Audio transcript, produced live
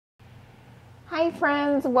Hi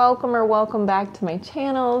friends, welcome back to my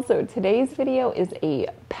channel. So today's video is a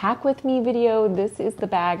pack with me video. This is the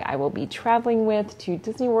bag I will be traveling with to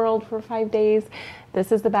Disney World for 5 days.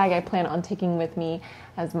 This is the bag I plan on taking with me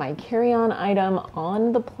as my carry-on item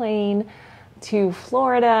on the plane to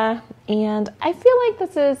Florida. And I feel like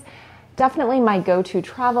this is definitely my go-to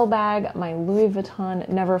travel bag, my Louis Vuitton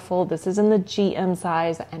Neverfull. This is in the GM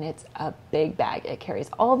size and it's a big bag. It carries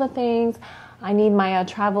all the things. I need my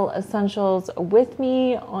travel essentials with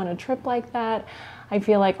me on a trip like that. I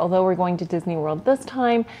feel like although we're going to Disney World this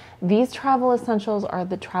time, these travel essentials are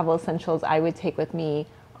the travel essentials I would take with me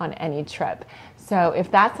on any trip. So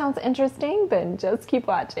if that sounds interesting, then just keep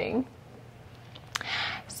watching.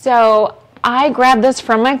 So I grabbed this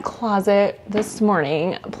from my closet this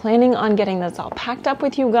morning, planning on getting this all packed up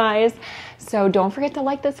with you guys. So don't forget to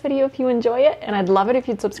like this video if you enjoy it, and I'd love it if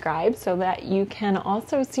you'd subscribe so that you can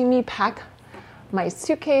also see me pack my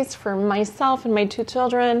suitcase for myself and my 2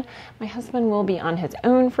 children. My husband will be on his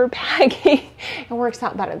own for packing. It works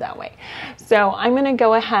out better that way. So I'm gonna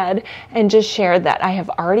go ahead and just share that I have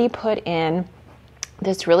already put in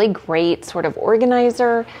this really great sort of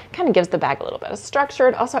organizer. Kind of gives the bag a little bit of structure.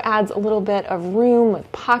 It also adds a little bit of room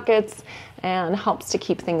with pockets and helps to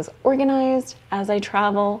keep things organized as I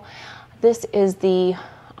travel. This is the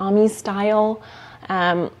Ami style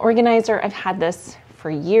organizer. I've had this for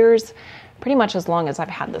years, pretty much as long as I've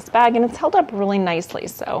had this bag, and it's held up really nicely,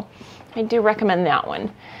 so I do recommend that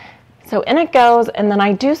one. So in it goes, and then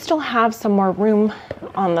I do still have some more room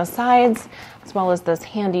on the sides, as well as this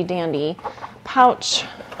handy dandy pouch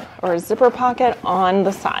or zipper pocket on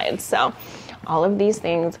the sides. So all of these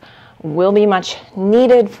things will be much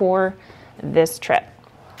needed for this trip.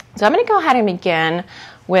 So I'm gonna go ahead and begin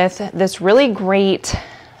with this really great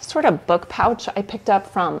sort of book pouch I picked up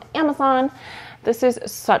from Amazon. This is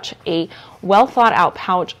such a well thought out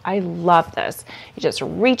pouch. I love this. You just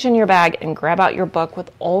reach in your bag and grab out your book with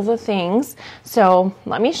all the things. So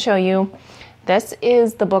let me show you. This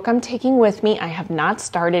is the book I'm taking with me. I have not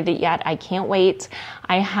started it yet. I can't wait.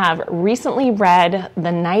 I have recently read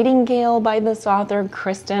The Nightingale by this author,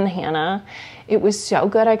 Kristen Hanna. It was so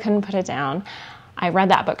good I couldn't put it down. I read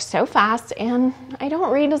that book so fast, and I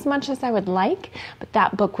don't read as much as I would like, but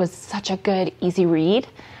that book was such a good, easy read.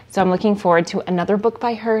 So I'm looking forward to another book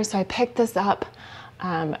by her. So I picked this up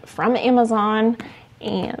from Amazon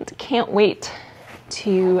and can't wait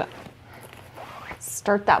to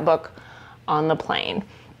start that book on the plane.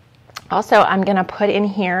 Also, I'm gonna put in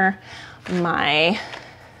here my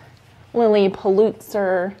Lily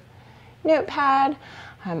Pulitzer notepad.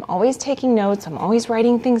 I'm always taking notes, I'm always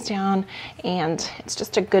writing things down, and it's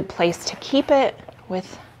just a good place to keep it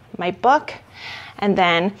with my book. And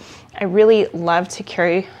then I really love to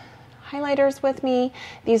carry highlighters with me.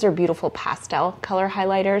 These are beautiful pastel color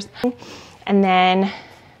highlighters. And then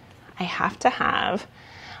I have to have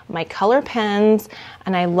my color pens,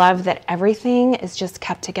 and I love that everything is just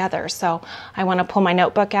kept together. So I want to pull my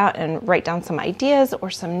notebook out and write down some ideas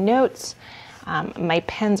or some notes. My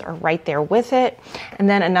pens are right there with it. And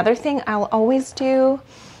then another thing I'll always do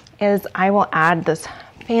is I will add this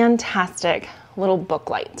fantastic little book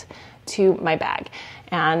light to my bag.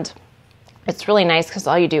 And it's really nice because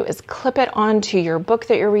all you do is clip it onto your book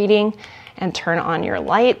that you're reading and turn on your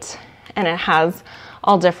light, and it has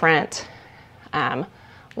all different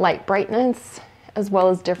light brightness as well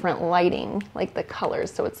as different lighting, like the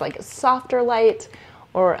colors. So it's like a softer light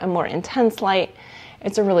or a more intense light.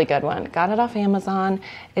 It's a really good one. Got it off Amazon.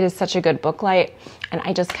 It is such a good book light, and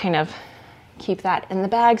I just kind of keep that in the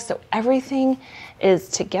bag so everything is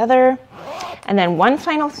together. And then one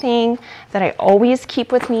final thing that I always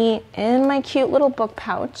keep with me in my cute little book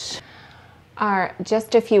pouch are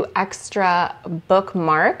just a few extra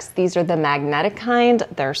bookmarks. These are the magnetic kind.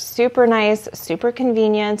 They're super nice, super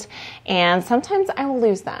convenient, and sometimes I will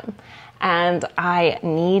lose them. And I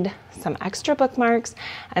need some extra bookmarks,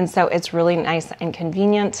 and so it's really nice and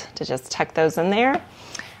convenient to just tuck those in there.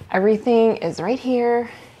 Everything is right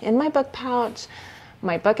here in my book pouch.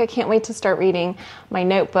 My book I can't wait to start reading, my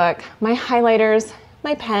notebook, my highlighters,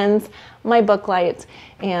 my pens, my book lights,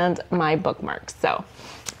 and my bookmarks. So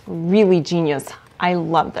really genius. I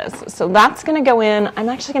love this. So that's gonna go in. I'm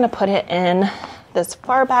actually gonna put it in this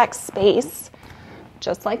far back space,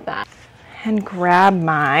 just like that, and grab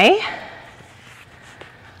my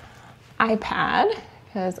iPad,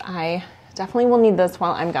 because I definitely will need this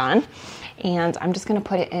while I'm gone. And I'm just gonna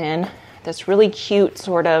put it in this really cute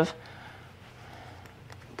sort of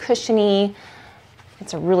cushiony,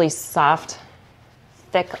 it's a really soft,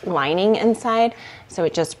 thick lining inside, so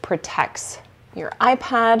it just protects your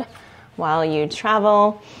iPad while you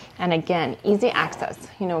travel. And again, easy access.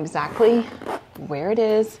 You know exactly where it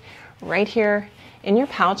is right here in your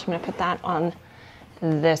pouch. I'm going to put that on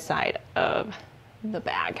this side of the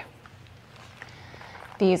bag.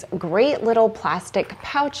 These great little plastic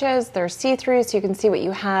pouches. They're see-through so you can see what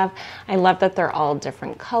you have. I love that they're all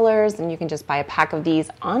different colors, and you can just buy a pack of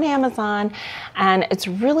these on Amazon, and it's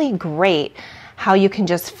really great how you can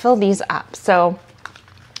just fill these up. So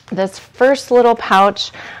this first little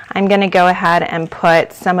pouch, I'm going to go ahead and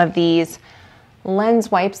put some of these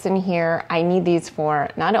lens wipes in here. I need these for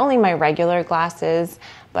not only my regular glasses,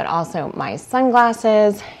 but also my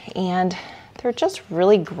sunglasses, and they're just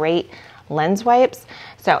really great lens wipes.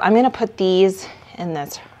 So I'm going to put these in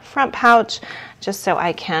this front pouch just so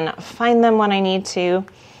I can find them when I need to.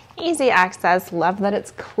 Easy access. Love that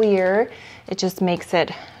it's clear. It just makes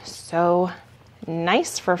it so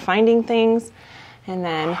nice for finding things. And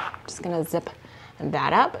then I'm just going to zip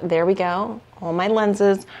that up. There we go. All my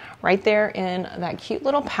lenses right there in that cute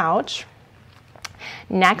little pouch.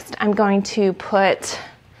 Next, I'm going to put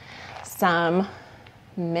some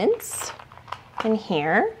mints in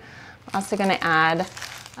here. I'm also going to add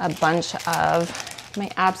a bunch of my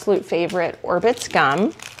absolute favorite Orbit's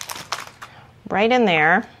gum right in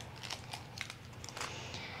there.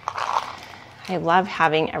 I love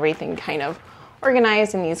having everything kind of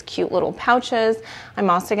organized in these cute little pouches. I'm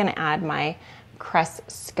also going to add my Crest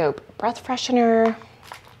Scope breath freshener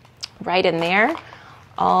right in there.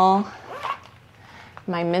 All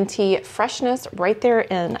my minty freshness right there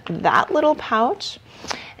in that little pouch.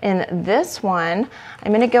 In this one,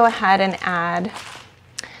 I'm going to go ahead and add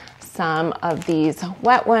some of these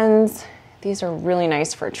wet ones. These are really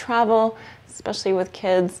nice for travel, especially with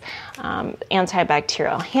kids.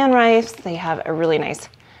 Antibacterial hand wipes. They have a really nice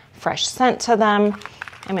fresh scent to them.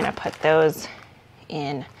 I'm going to put those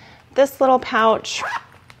in this little pouch.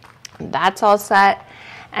 That's all set.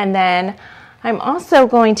 And then I'm also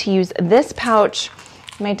going to use this pouch.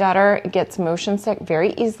 My daughter gets motion sick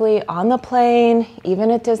very easily on the plane,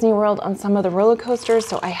 even at Disney World on some of the roller coasters,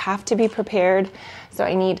 so I have to be prepared. So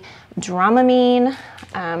I need Dramamine.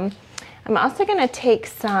 I'm also going to take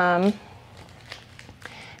some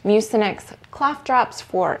Mucinex cough drops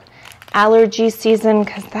for allergy season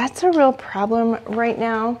because that's a real problem right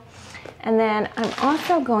now. And then I'm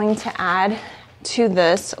also going to add to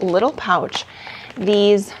this little pouch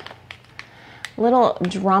these little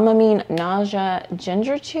Dramamine nausea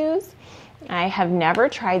ginger chews. I have never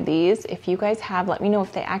tried these. If you guys have, let me know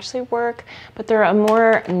if they actually work, but they're a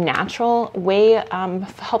more natural way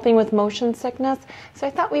of helping with motion sickness. So I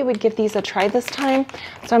thought we would give these a try this time.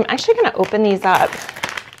 So I'm actually going to open these up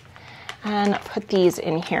and put these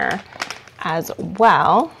in here as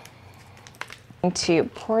well. I'm going to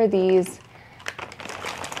pour these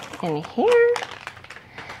in here.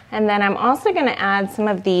 And then I'm also going to add some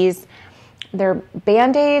of these. They're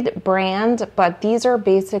Band-Aid brand, but these are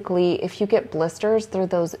basically, if you get blisters, they're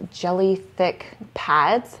those jelly thick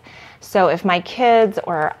pads. So if my kids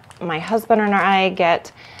or my husband and I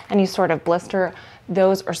get any sort of blister,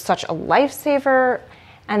 those are such a lifesaver.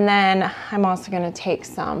 And then I'm also going to take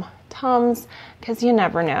some Tums because you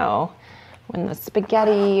never know when the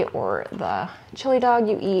spaghetti or the chili dog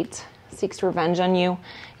you eat seeks revenge on you,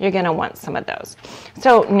 you're going to want some of those.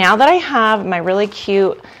 So now that I have my really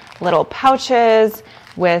cute little pouches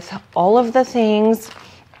with all of the things,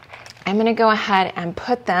 I'm going to go ahead and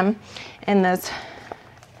put them in this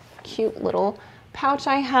cute little pouch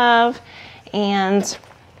I have, and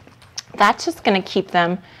that's just going to keep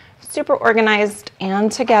them super organized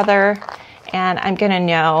and together, and I'm going to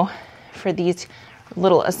know for these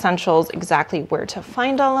little essentials exactly where to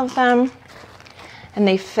find all of them, and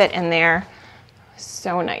they fit in there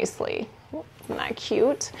so nicely. Isn't that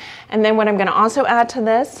cute? And then what I'm going to also add to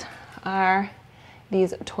this are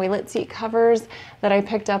these toilet seat covers that I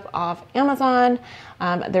picked up off Amazon.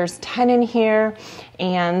 There's 10 in here,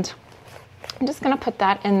 and I'm just going to put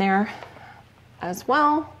that in there as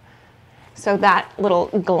well. So that little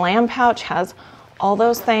glam pouch has all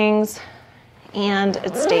those things, and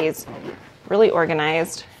it stays really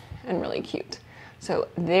organized and really cute. So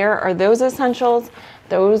there are those essentials.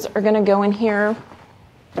 Those are going to go in here.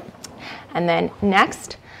 And then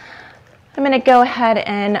next, I'm going to go ahead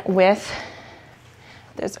and with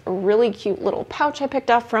this really cute little pouch I picked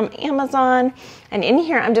up from Amazon. And in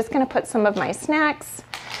here, I'm just going to put some of my snacks.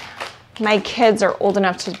 My kids are old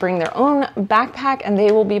enough to bring their own backpack, and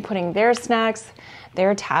they will be putting their snacks,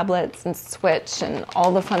 their tablets and Switch and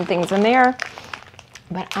all the fun things in there.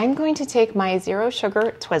 But I'm going to take my zero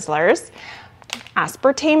sugar Twizzlers,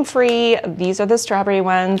 aspartame free. These are the strawberry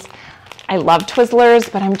ones. I love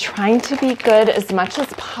Twizzlers, but I'm trying to be good as much as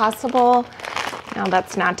possible Now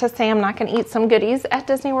that's not to say I'm not gonna eat some goodies at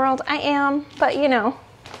Disney World. I am, but you know,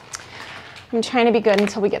 I'm trying to be good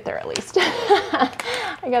until we get there at least.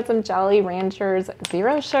 I got some Jolly Ranchers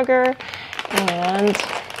Zero Sugar, and I'm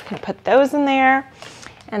gonna put those in there.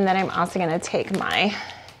 And then I'm also gonna take my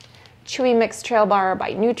Chewy Mixed Trail Bar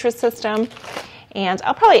by Nutrisystem, and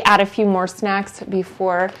I'll probably add a few more snacks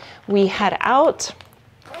before we head out,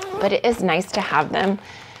 but it is nice to have them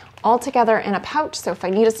all together in a pouch, so if I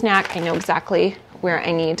need a snack, I know exactly where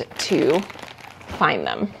I need to find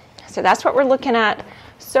them. So that's what we're looking at.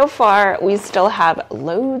 So far, we still have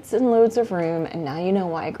loads and loads of room, and now you know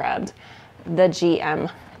why I grabbed the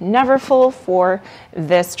GM Neverfull for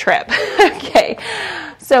this trip. Okay,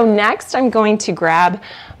 so next I'm going to grab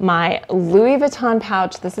my Louis Vuitton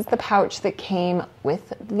pouch. This is the pouch that came with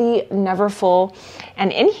the Neverfull,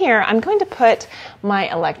 and in here I'm going to put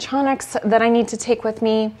my electronics that I need to take with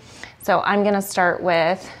me. So I'm gonna start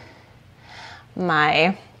with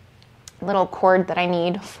my little cord that I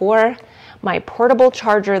need for my portable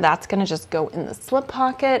charger. That's gonna just go in the slip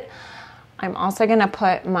pocket. I'm also gonna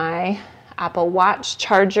put my Apple Watch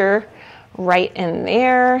charger right in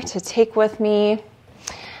there to take with me.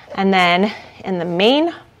 And then in the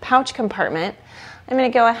main pouch compartment, I'm gonna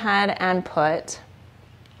go ahead and put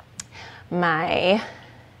my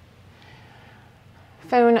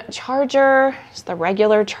phone charger, just the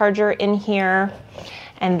regular charger in here.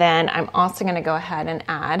 And then I'm also gonna go ahead and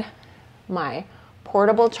add my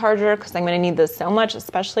portable charger because I'm gonna need this so much,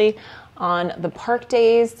 especially on the park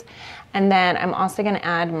days. And then I'm also gonna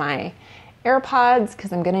add my AirPods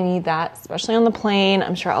because I'm gonna need that, especially on the plane.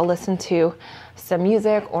 I'm sure I'll listen to some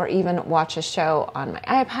music or even watch a show on my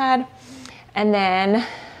iPad. And then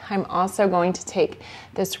I'm also going to take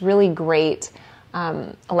this really great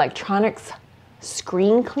electronics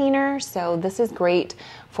screen cleaner. So this is great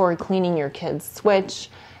for cleaning your kids' Switch,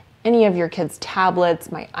 any of your kids'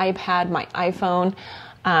 tablets, my iPad, my iPhone.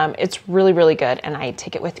 It's really, really good, and I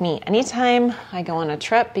take it with me anytime I go on a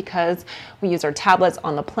trip because we use our tablets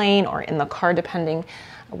on the plane or in the car depending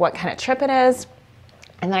what kind of trip it is.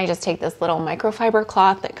 And then I just take this little microfiber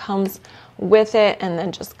cloth that comes with it and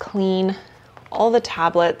then just clean all the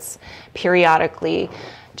tablets periodically,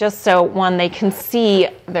 just so one, they can see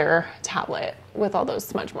their tablet with all those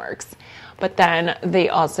smudge marks, but then they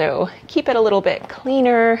also keep it a little bit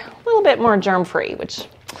cleaner, a little bit more germ-free, which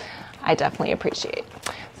I definitely appreciate.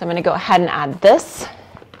 So I'm gonna go ahead and add this.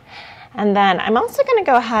 And then I'm also gonna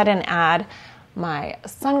go ahead and add my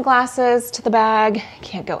sunglasses to the bag.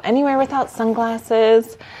 Can't go anywhere without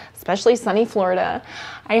sunglasses, especially sunny Florida.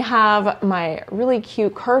 I have my really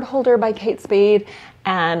cute card holder by Kate Spade,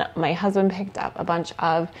 and my husband picked up a bunch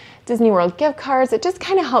of Disney World gift cards. It just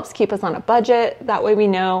kind of helps keep us on a budget. That way we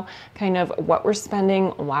know kind of what we're spending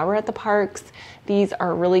while we're at the parks. These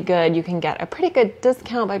are really good. You can get a pretty good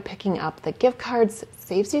discount by picking up the gift cards. It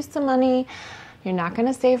saves you some money. You're not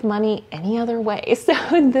gonna save money any other way. So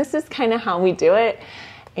this is kind of how we do it.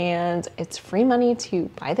 And it's free money to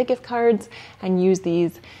buy the gift cards and use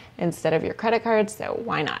these instead of your credit cards, so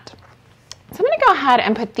why not? So I'm gonna go ahead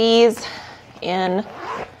and put these in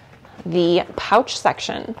the pouch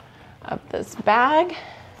section of this bag.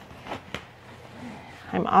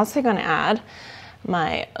 I'm also going to add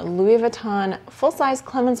my Louis Vuitton full-size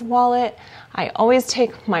Clemens wallet. I always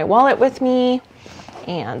take my wallet with me,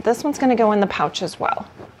 and this one's going to go in the pouch as well.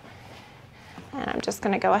 And I'm just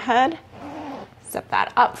going to go ahead, zip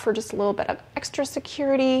that up for just a little bit of extra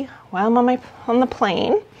security while I'm on the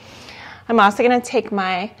plane. I'm also going to take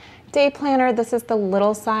my day planner. This is the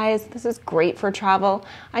little size. This is great for travel.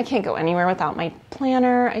 I can't go anywhere without my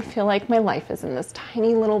planner. I feel like my life is in this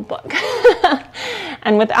tiny little book.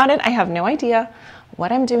 And without it, I have no idea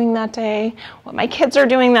what I'm doing that day, what my kids are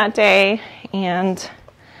doing that day, and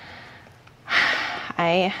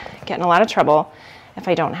I get in a lot of trouble if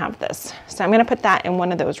I don't have this. So I'm going to put that in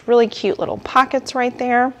one of those really cute little pockets right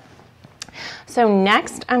there. So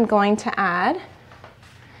next I'm going to add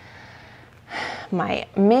my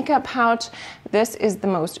makeup pouch. This is the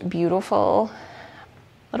most beautiful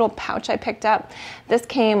little pouch I picked up. This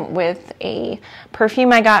came with a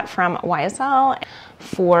perfume I got from YSL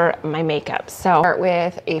for my makeup. So start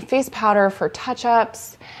with a face powder for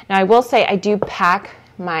touch-ups. Now I will say I do pack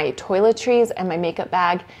my toiletries and my makeup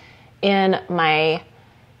bag in my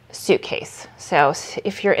suitcase. So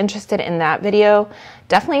if you're interested in that video,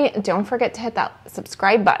 definitely don't forget to hit that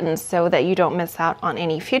subscribe button so that you don't miss out on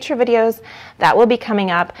any future videos that will be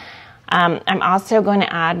coming up. I'm also going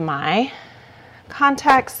to add my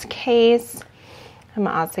contacts case. I'm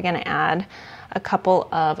also going to add a couple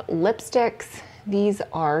of lipsticks. These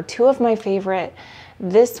are two of my favorite.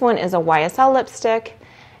 This one is a YSL lipstick.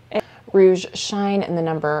 Rouge Shine in the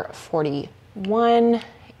number 41,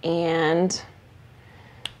 and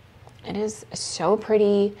it is so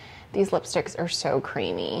pretty. These lipsticks are so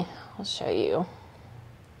creamy. I'll show you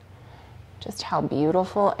just how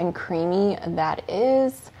beautiful and creamy that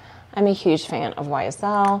is. I'm a huge fan of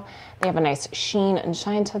YSL. They have a nice sheen and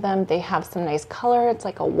shine to them. They have some nice color. It's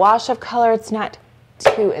like a wash of color. It's not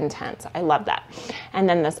too intense. I love that. And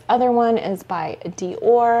then this other one is by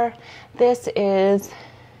Dior. This is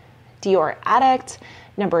Dior Addict,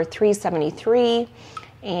 number 373.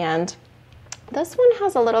 And this one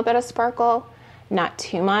has a little bit of sparkle, not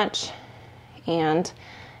too much. And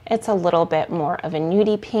it's a little bit more of a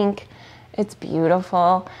nudie pink. It's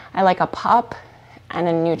beautiful. I like a pop and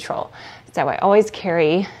a neutral. So I always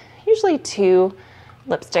carry usually 2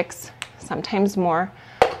 lipsticks, sometimes more.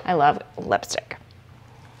 I love lipstick.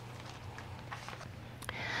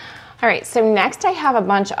 All right, so next I have a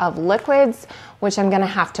bunch of liquids, which I'm gonna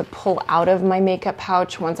have to pull out of my makeup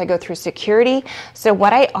pouch once I go through security. So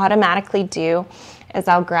what I automatically do is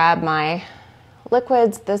I'll grab my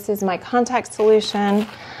liquids. This is my contact solution.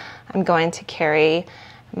 I'm going to carry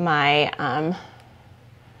my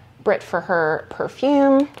Brit for Her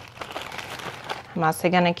perfume. I'm also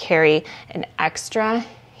gonna carry an extra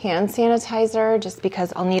hand sanitizer just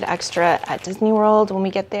because I'll need extra at Disney World when we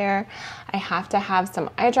get there. I have to have some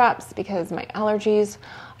eye drops because my allergies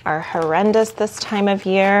are horrendous this time of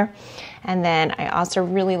year. And then I also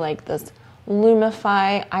really like this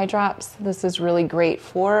Lumify eye drops. This is really great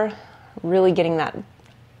for really getting that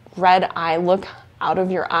red eye look out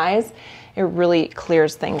of your eyes. It really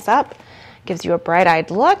clears things up, gives you a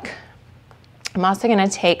bright-eyed look. I'm also gonna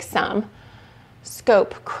take some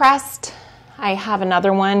Scope Crest. I have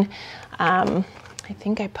another one. I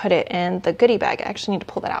think I put it in the goodie bag. I actually need to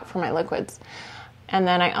pull that out for my liquids. And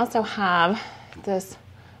then I also have this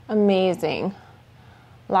amazing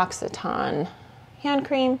L'Occitane hand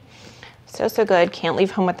cream. So good. Can't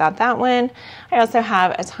leave home without that one. I also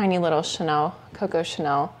have a tiny little Coco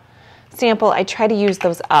Chanel sample. I try to use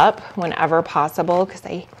those up whenever possible because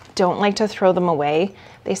I don't like to throw them away.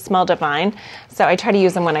 They smell divine. So I try to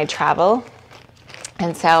use them when I travel.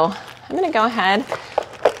 And so I'm gonna go ahead,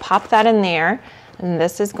 pop that in there. And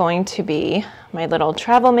this is going to be my little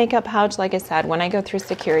travel makeup pouch. Like I said, when I go through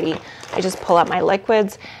security, I just pull out my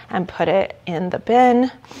liquids and put it in the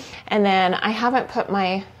bin. And then I haven't put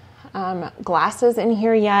my glasses in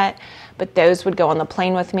here yet, but those would go on the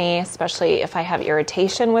plane with me, especially if I have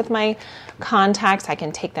irritation with my contacts. I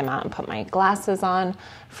can take them out and put my glasses on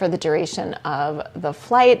for the duration of the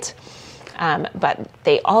flight. But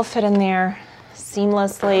they all fit in there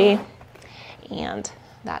seamlessly. And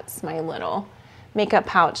that's my little makeup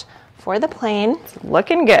pouch for the plane.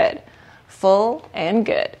 Looking good, full and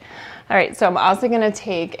good. All right, so I'm also gonna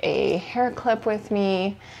take a hair clip with me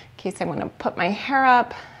in case I wanna put my hair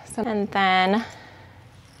up. And then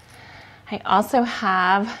I also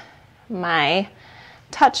have my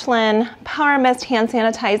Touchland Power Mist hand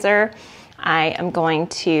sanitizer. I am going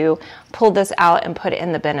to pull this out and put it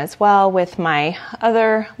in the bin as well with my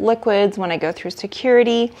other liquids when I go through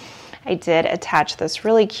security. I did attach this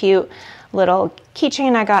really cute little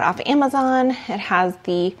keychain I got off Amazon. It has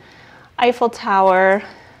the Eiffel Tower,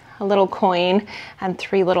 a little coin, and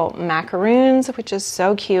 3 little macaroons, which is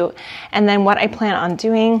so cute. And then what I plan on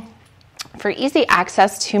doing for easy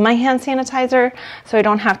access to my hand sanitizer, so I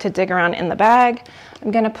don't have to dig around in the bag,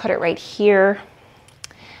 I'm gonna put it right here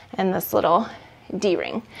in this little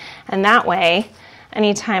D-ring. And that way,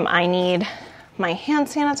 anytime I need my hand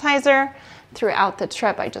sanitizer throughout the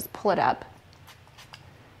trip, I just pull it up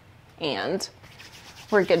and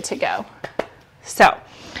we're good to go. So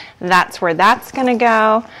that's where that's gonna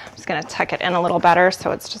go. I'm just gonna tuck it in a little better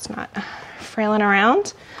so it's just not frailing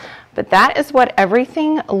around. But that is what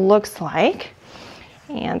everything looks like.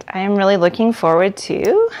 And I am really looking forward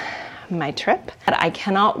to my trip. I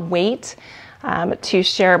cannot wait to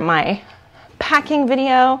share my packing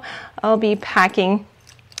video. I'll be packing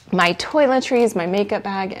my toiletries, my makeup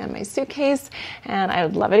bag, and my suitcase. And I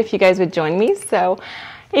would love it if you guys would join me. So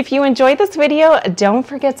if you enjoyed this video, don't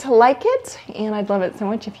forget to like it. And I'd love it so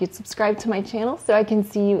much if you'd subscribe to my channel so I can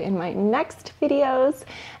see you in my next videos.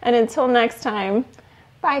 And until next time,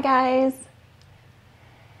 bye guys.